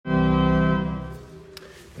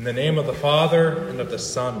In the name of the Father, and of the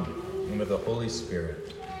Son, and of the Holy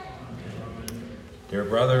Spirit. Dear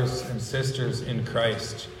brothers and sisters in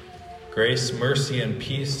Christ, grace, mercy, and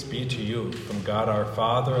peace be to you from God our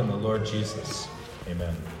Father and the Lord Jesus.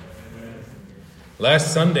 Amen.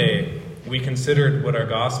 Last Sunday, we considered what our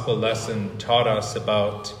gospel lesson taught us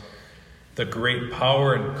about the great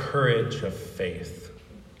power and courage of faith.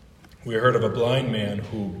 We heard of a blind man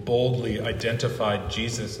who boldly identified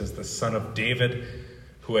Jesus as the Son of David,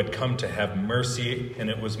 who had come to have mercy, and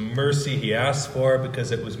it was mercy he asked for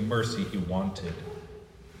because it was mercy he wanted.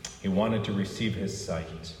 He wanted to receive his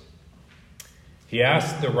sight. He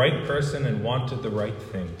asked the right person and wanted the right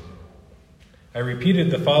thing. I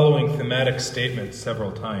repeated the following thematic statement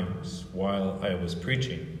several times while I was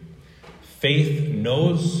preaching. Faith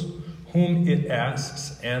knows whom it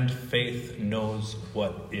asks, and faith knows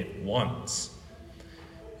what it wants.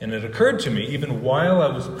 And it occurred to me, even while I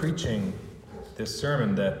was preaching this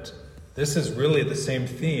sermon, that this is really the same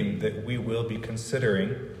theme that we will be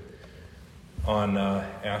considering on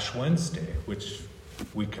Ash Wednesday, which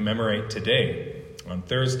we commemorate today, on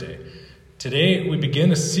Thursday. Today we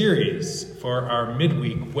begin a series for our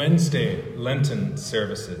midweek Wednesday Lenten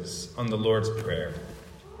services on the Lord's Prayer.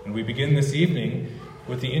 And we begin this evening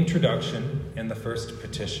with the introduction and the first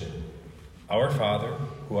petition. Our Father,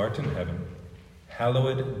 who art in heaven,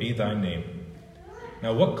 hallowed be thy name.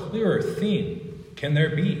 Now, what clearer theme can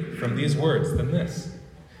there be from these words than this?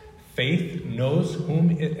 Faith knows whom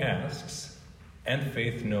it asks, and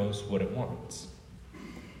faith knows what it wants.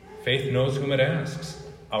 Faith knows whom it asks,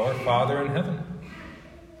 our Father in heaven.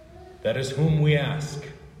 That is whom we ask.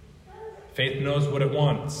 Faith knows what it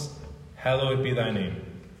wants. Hallowed be thy name.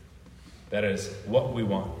 That is what we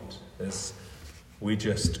want. As we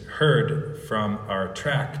just heard from our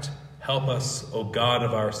tract, help us, O God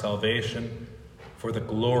of our salvation, for the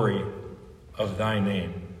glory of thy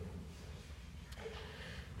name.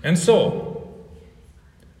 And so,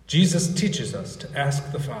 Jesus teaches us to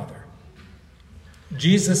ask the Father.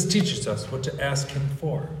 Jesus teaches us what to ask him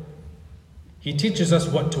for. He teaches us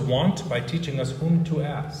what to want by teaching us whom to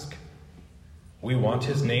ask. We want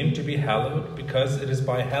his name to be hallowed because it is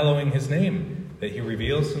by hallowing his name that he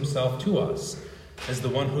reveals himself to us as the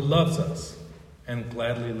one who loves us and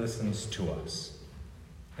gladly listens to us.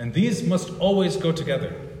 And these must always go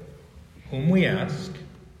together. Whom we ask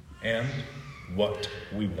and what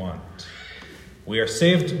we want. We are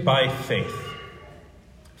saved by faith.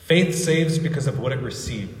 Faith saves because of what it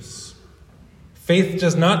receives. Faith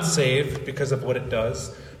does not save because of what it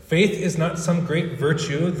does. Faith is not some great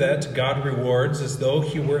virtue that God rewards as though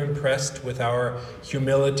he were impressed with our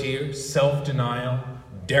humility, self-denial,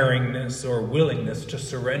 daringness, or willingness to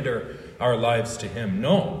surrender our lives to him.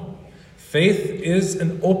 No. Faith is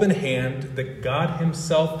an open hand that God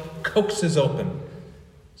himself coaxes open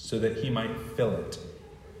so that he might fill it.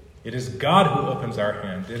 It is God who opens our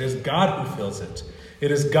hand. It is God who fills it.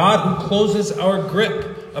 It is God who closes our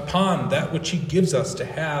grip upon that which he gives us to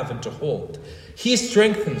have and to hold. He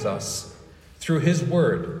strengthens us through his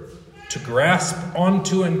word to grasp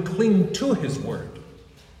onto and cling to his word.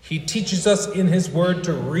 He teaches us in his word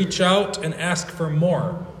to reach out and ask for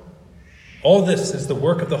more. All this is the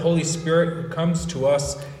work of the Holy Spirit who comes to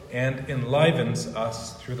us and enlivens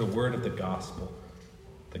us through the word of the gospel.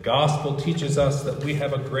 The gospel teaches us that we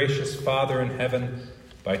have a gracious Father in heaven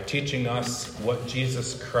by teaching us what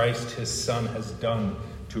Jesus Christ, his Son, has done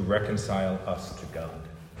to reconcile us to God.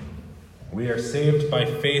 We are saved by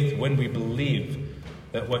faith when we believe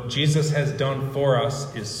that what Jesus has done for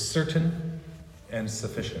us is certain and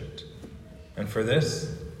sufficient. And for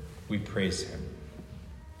this, we praise him.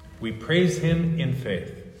 We praise him in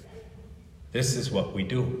faith. This is what we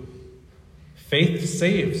do. Faith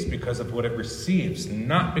saves because of what it receives,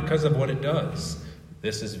 not because of what it does.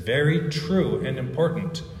 This is very true and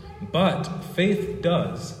important, but faith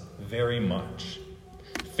does very much.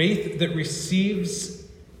 Faith that receives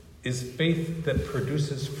is faith that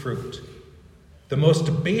produces fruit. The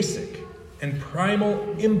most basic and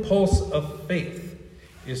primal impulse of faith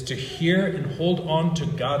is to hear and hold on to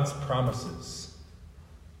God's promises.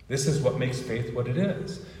 This is what makes faith what it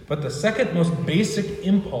is. But the second most basic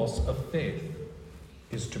impulse of faith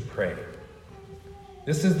is to pray.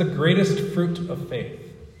 This is the greatest fruit of faith.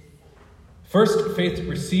 First, faith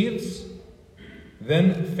receives,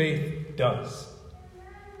 then faith does.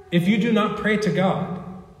 If you do not pray to God,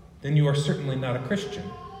 then you are certainly not a Christian.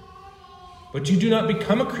 But you do not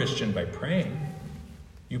become a Christian by praying.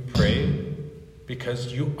 You pray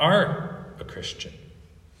because you are a Christian.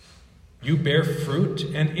 You bear fruit,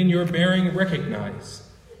 and in your bearing recognize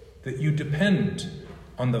that you depend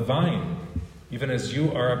on the vine, even as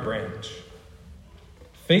you are a branch.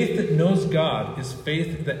 Faith that knows God is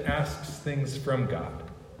faith that asks things from God.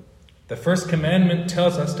 The first commandment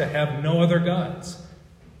tells us to have no other gods.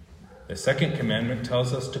 The second commandment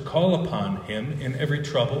tells us to call upon him in every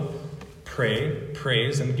trouble, pray,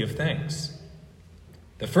 praise, and give thanks.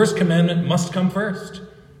 The first commandment must come first.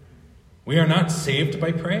 We are not saved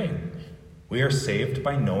by praying. We are saved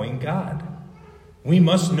by knowing God. We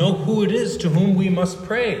must know who it is to whom we must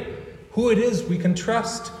pray, who it is we can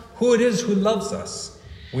trust, who it is who loves us.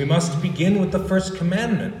 We must begin with the first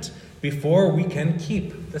commandment before we can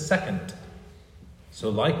keep the second. So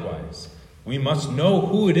likewise, we must know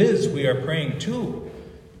who it is we are praying to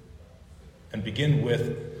and begin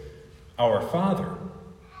with our Father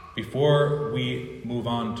before we move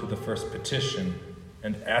on to the first petition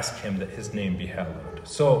and ask him that his name be hallowed.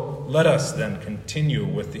 So let us then continue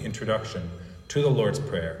with the introduction to the Lord's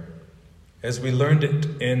Prayer as we learned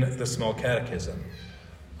it in the small catechism.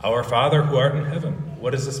 Our Father who art in heaven.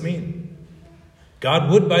 What does this mean? God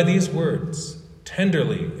would by these words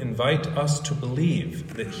tenderly invite us to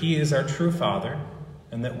believe that he is our true Father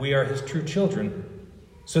and that we are his true children,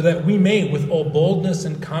 so that we may with all boldness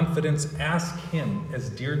and confidence ask him as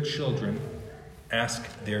dear children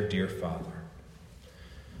ask their dear Father.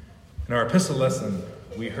 In our epistle lesson,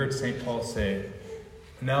 we heard St. Paul say,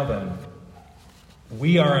 "Now then,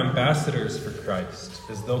 we are ambassadors for Christ,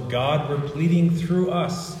 as though God were pleading through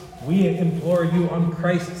us. We implore you on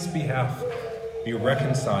Christ's behalf, be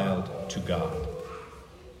reconciled to God."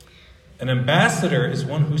 An ambassador is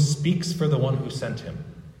one who speaks for the one who sent him.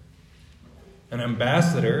 An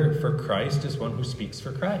ambassador for Christ is one who speaks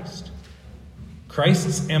for Christ.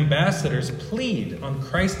 Christ's ambassadors plead on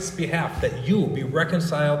Christ's behalf that you be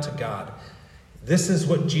reconciled to God. This is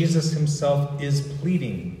what Jesus himself is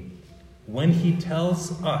pleading when he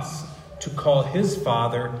tells us to call his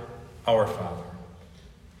Father our Father.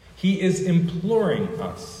 He is imploring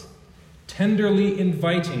us, tenderly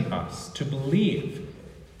inviting us to believe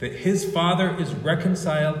that his Father is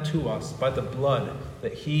reconciled to us by the blood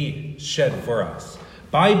that he shed for us.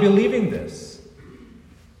 By believing this,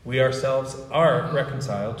 we ourselves are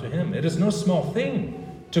reconciled to him. It is no small thing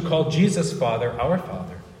to call Jesus Father our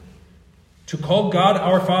Father. To call God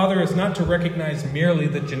our Father is not to recognize merely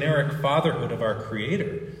the generic fatherhood of our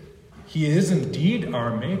Creator. He is indeed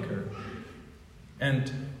our Maker.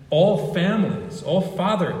 And all families, all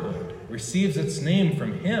fatherhood receives its name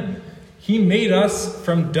from him. He made us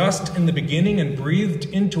from dust in the beginning and breathed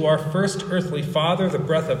into our first earthly father the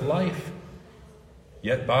breath of life.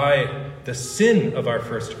 Yet by the sin of our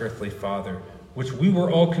first earthly father, which we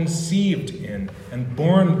were all conceived in and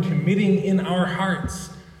born committing in our hearts,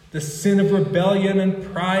 the sin of rebellion and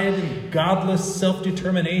pride and godless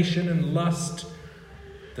self-determination and lust,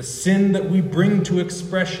 the sin that we bring to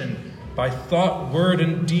expression by thought, word,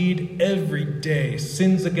 and deed every day,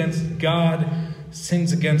 sins against God,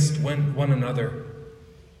 sins against one another,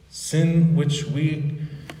 sin which we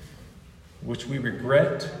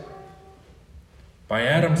regret. By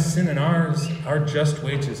Adam's sin and ours, our just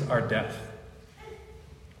wages are death.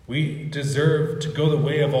 We deserve to go the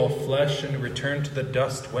way of all flesh and return to the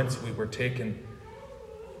dust whence we were taken.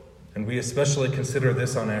 And we especially consider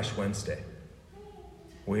this on Ash Wednesday.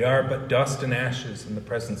 We are but dust and ashes in the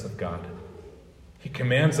presence of God. He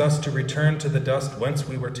commands us to return to the dust whence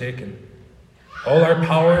we were taken. All our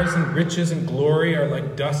powers and riches and glory are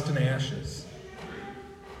like dust and ashes.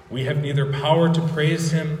 We have neither power to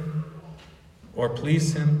praise him or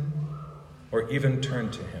please him or even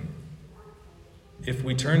turn to him. If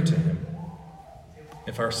we turn to him,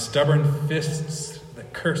 if our stubborn fists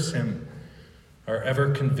that curse him are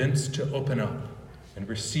ever convinced to open up and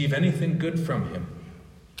receive anything good from him,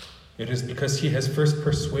 it is because he has first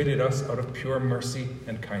persuaded us out of pure mercy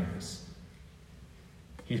and kindness.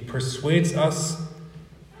 He persuades us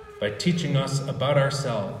by teaching us about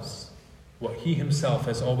ourselves what he himself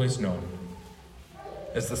has always known.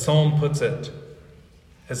 As the psalm puts it,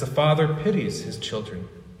 as a father pities his children,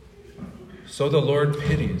 so the Lord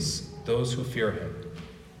pities those who fear him.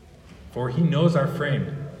 For he knows our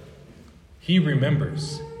frame. He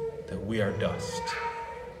remembers that we are dust.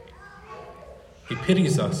 He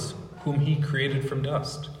pities us whom he created from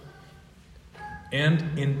dust.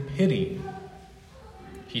 And in pity,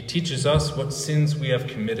 he teaches us what sins we have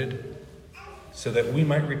committed, so that we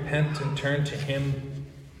might repent and turn to him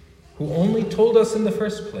who only told us in the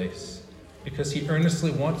first place, because he earnestly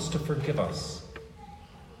wants to forgive us.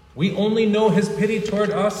 We only know his pity toward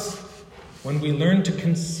us when we learn to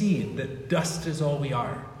concede that dust is all we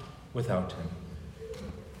are without him.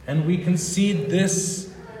 And we concede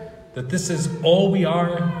that this is all we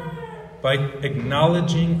are by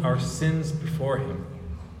acknowledging our sins before him.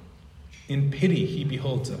 In pity, he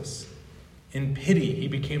beholds us. In pity, he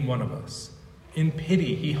became one of us. In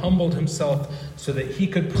pity, he humbled himself so that he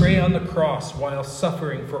could pray on the cross while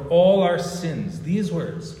suffering for all our sins. These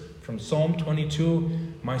words from Psalm 22,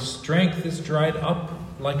 "My strength is dried up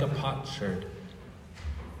like a potsherd,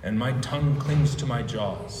 and my tongue clings to my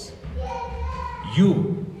jaws."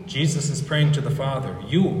 You, Jesus is praying to the Father,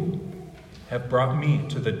 you have brought me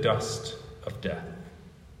to the dust of death.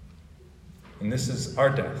 And this is our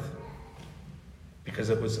death, because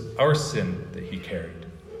it was our sin that he carried.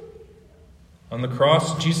 On the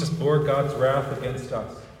cross, Jesus bore God's wrath against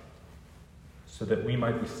us so that we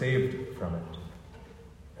might be saved from it.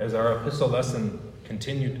 As our epistle lesson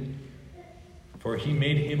continued, "For he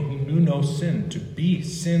made him who knew no sin to be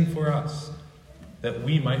sin for us, that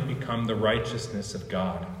we might become the righteousness of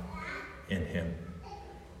God in him."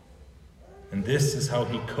 And this is how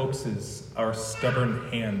he coaxes our stubborn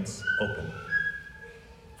hands open.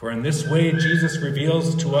 For in this way, Jesus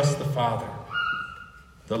reveals to us the Father,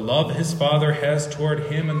 the love his Father has toward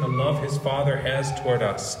him and the love his Father has toward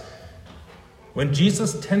us. When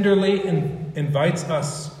Jesus tenderly invites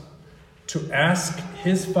us to ask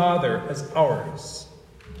his Father as ours,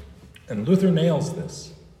 and Luther nails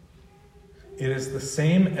this, it is the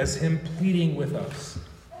same as him pleading with us,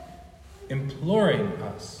 imploring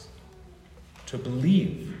us to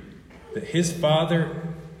believe that his Father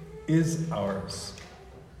is ours,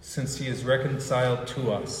 since he is reconciled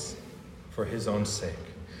to us for his own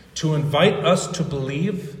sake. To invite us to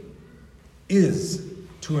believe is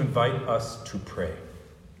to invite us to pray.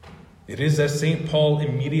 It is as St. Paul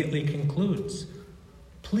immediately concludes,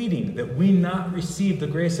 pleading that we not receive the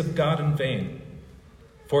grace of God in vain.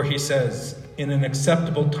 For he says, "In an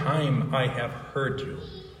acceptable time I have heard you,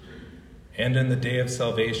 and in the day of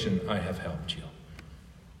salvation I have helped you."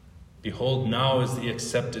 Behold, now is the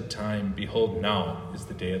accepted time. Behold, now is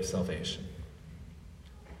the day of salvation.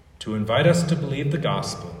 To invite us to believe the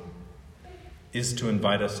gospel is to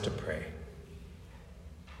invite us to pray.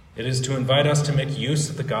 It is to invite us to make use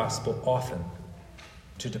of the gospel often,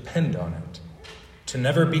 to depend on it, to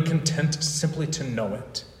never be content simply to know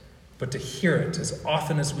it, but to hear it as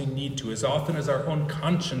often as we need to, as often as our own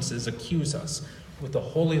consciences accuse us with the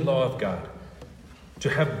holy law of God. To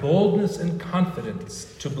have boldness and confidence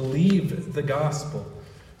to believe the gospel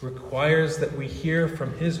requires that we hear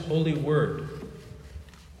from his holy word,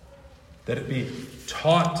 that it be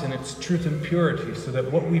taught in its truth and purity, so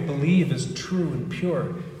that what we believe is true and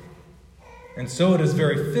pure. And so it is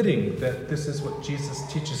very fitting that this is what Jesus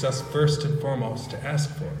teaches us first and foremost to ask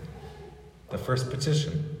for. The first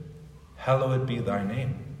petition, "Hallowed be thy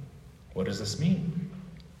name." What does this mean?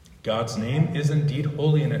 God's name is indeed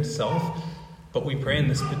holy in itself, but we pray in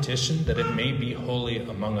this petition that it may be holy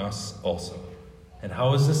among us also. And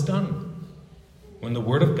how is this done? When the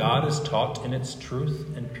word of God is taught in its truth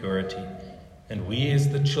and purity, and we as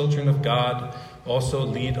the children of God also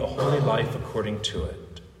lead a holy life according to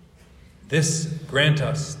it. This grant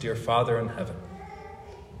us, dear Father in heaven.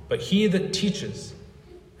 But he that teaches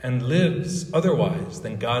and lives otherwise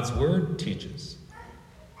than God's word teaches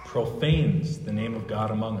profanes the name of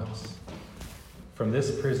God among us. From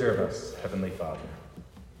this preserve us, Heavenly Father.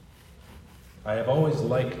 I have always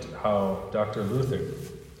liked how Dr. Luther,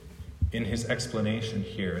 in his explanation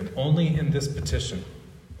here, and only in this petition,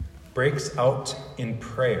 breaks out in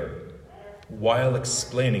prayer while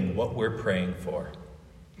explaining what we're praying for.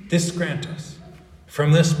 This grant us.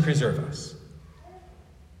 From this preserve us.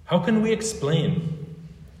 How can we explain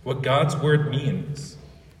what God's word means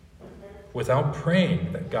without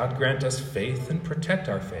praying that God grant us faith and protect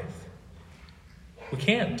our faith? We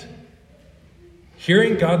can't.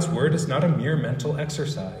 Hearing God's word is not a mere mental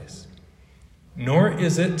exercise, nor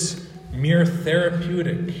is it mere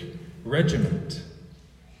therapeutic regiment.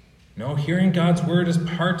 No, hearing God's word is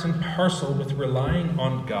part and parcel with relying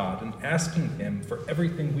on God and asking him for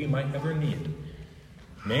everything we might ever need.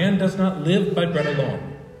 Man does not live by bread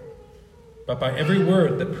alone, but by every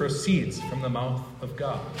word that proceeds from the mouth of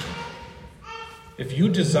God. If you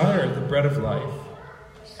desire the bread of life,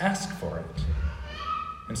 ask for it.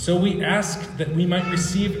 And so we ask that we might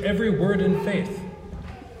receive every word in faith.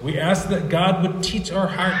 We ask that God would teach our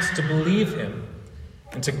hearts to believe him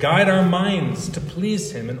and to guide our minds to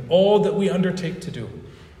please him in all that we undertake to do.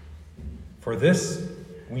 For this,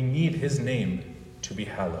 we need his name to be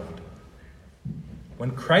hallowed.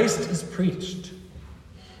 When Christ is preached,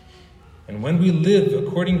 and when we live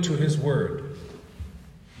according to his word,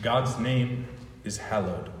 God's name is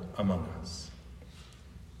hallowed among us.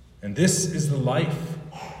 And this is the life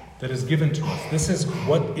that is given to us. This is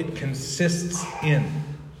what it consists in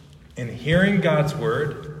hearing God's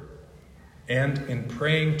word and in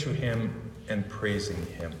praying to him and praising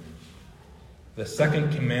him. The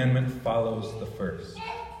second commandment follows the first.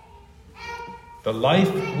 The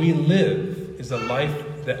life we live is a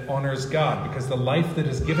life that honors God, because the life that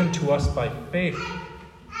is given to us by faith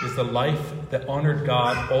is the life that honored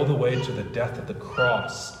God all the way to the death of the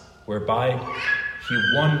cross, whereby he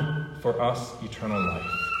won for us eternal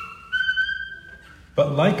life.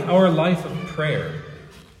 But like our life of prayer,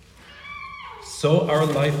 so our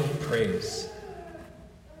life of praise,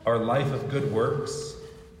 our life of good works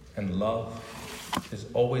and love is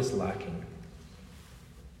always lacking.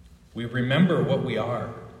 We remember what we are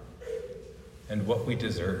and what we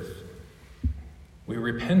deserve. We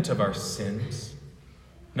repent of our sins,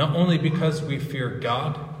 not only because we fear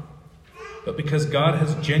God, but because God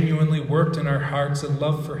has genuinely worked in our hearts a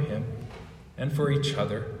love for him and for each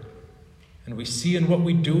other. And we see in what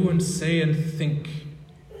we do and say and think,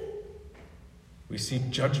 we see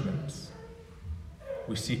judgments,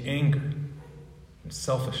 we see anger and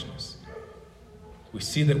selfishness. We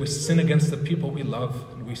see that we sin against the people we love,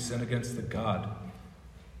 and we sin against the God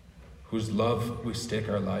whose love we stake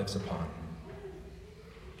our lives upon.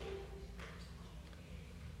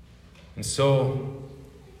 And so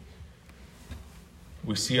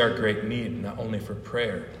we see our great need not only for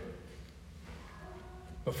prayer,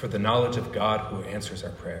 but for the knowledge of God who answers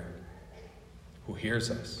our prayer, who hears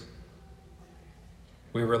us.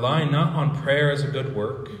 We rely not on prayer as a good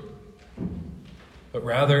work, but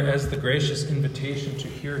rather as the gracious invitation to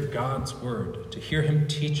hear God's word, to hear him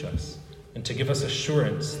teach us, and to give us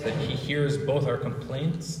assurance that he hears both our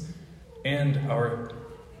complaints and our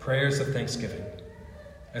prayers of thanksgiving,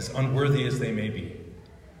 as unworthy as they may be.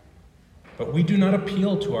 But we do not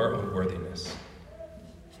appeal to our unworthiness.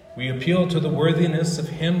 We appeal to the worthiness of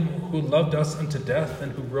him who loved us unto death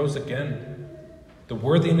and who rose again, the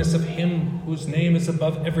worthiness of him whose name is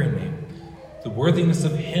above every name, the worthiness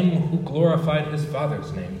of him who glorified his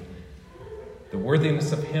Father's name, the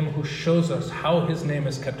worthiness of him who shows us how his name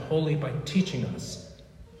is kept holy by teaching us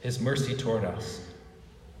his mercy toward us.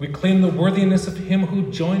 We claim the worthiness of him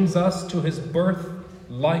who joins us to his birth,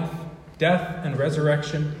 life, death, and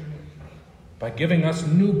resurrection by giving us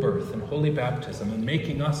new birth and holy baptism and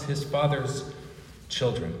making us his Father's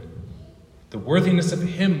children. The worthiness of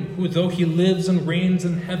him who, though he lives and reigns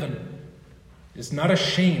in heaven, is not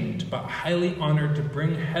ashamed, but highly honored to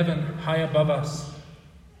bring heaven high above us,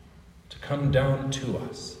 to come down to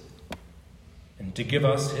us, and to give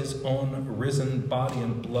us his own risen body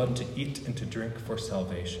and blood to eat and to drink for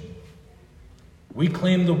salvation. We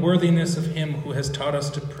claim the worthiness of him who has taught us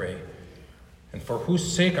to pray, and for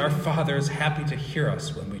whose sake our Father is happy to hear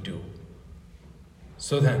us when we do.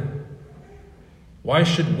 So then, why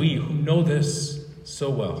should we, who know this so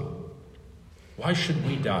well, why should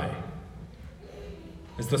we die?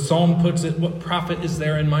 As the psalm puts it, what profit is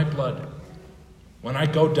there in my blood? When I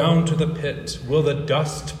go down to the pit, will the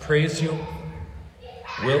dust praise you?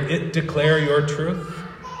 Will it declare your truth?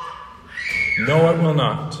 No, it will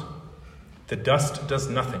not. The dust does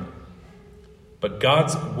nothing. But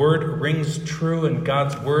God's word rings true, and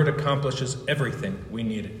God's word accomplishes everything we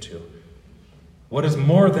need it to. What is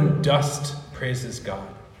more than dust praises God.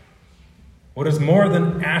 What is more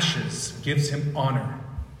than ashes gives him honor,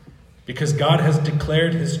 because God has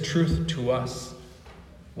declared his truth to us.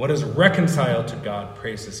 What is reconciled to God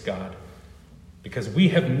praises God, because we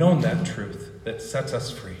have known that truth that sets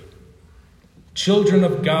us free. Children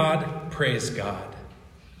of God praise God,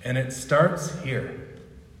 and it starts here.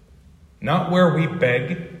 Not where we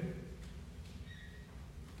beg,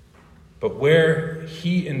 but where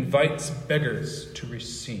he invites beggars to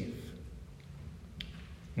receive.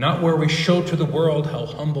 Not where we show to the world how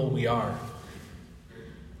humble we are,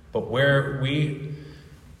 but where we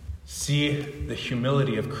see the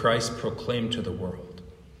humility of Christ proclaimed to the world,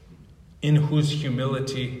 in whose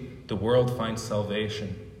humility the world finds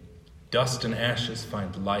salvation, dust and ashes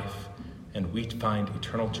find life, and we find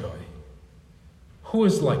eternal joy. Who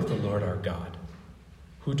is like the Lord our God,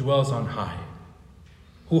 who dwells on high,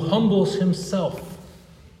 who humbles himself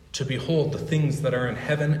to behold the things that are in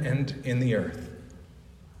heaven and in the earth?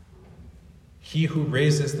 He who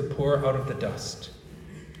raises the poor out of the dust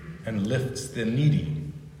and lifts the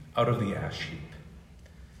needy out of the ash heap.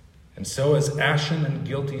 And so as ashen and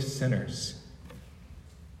guilty sinners,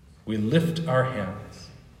 we lift our hands,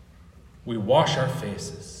 we wash our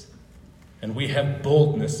faces, and we have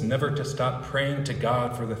boldness never to stop praying to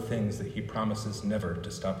God for the things that he promises never to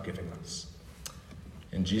stop giving us.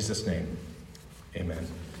 In Jesus' name, amen.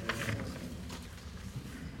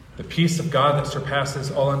 The peace of God that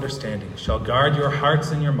surpasses all understanding shall guard your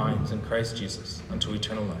hearts and your minds in Christ Jesus unto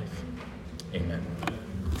eternal life. Amen.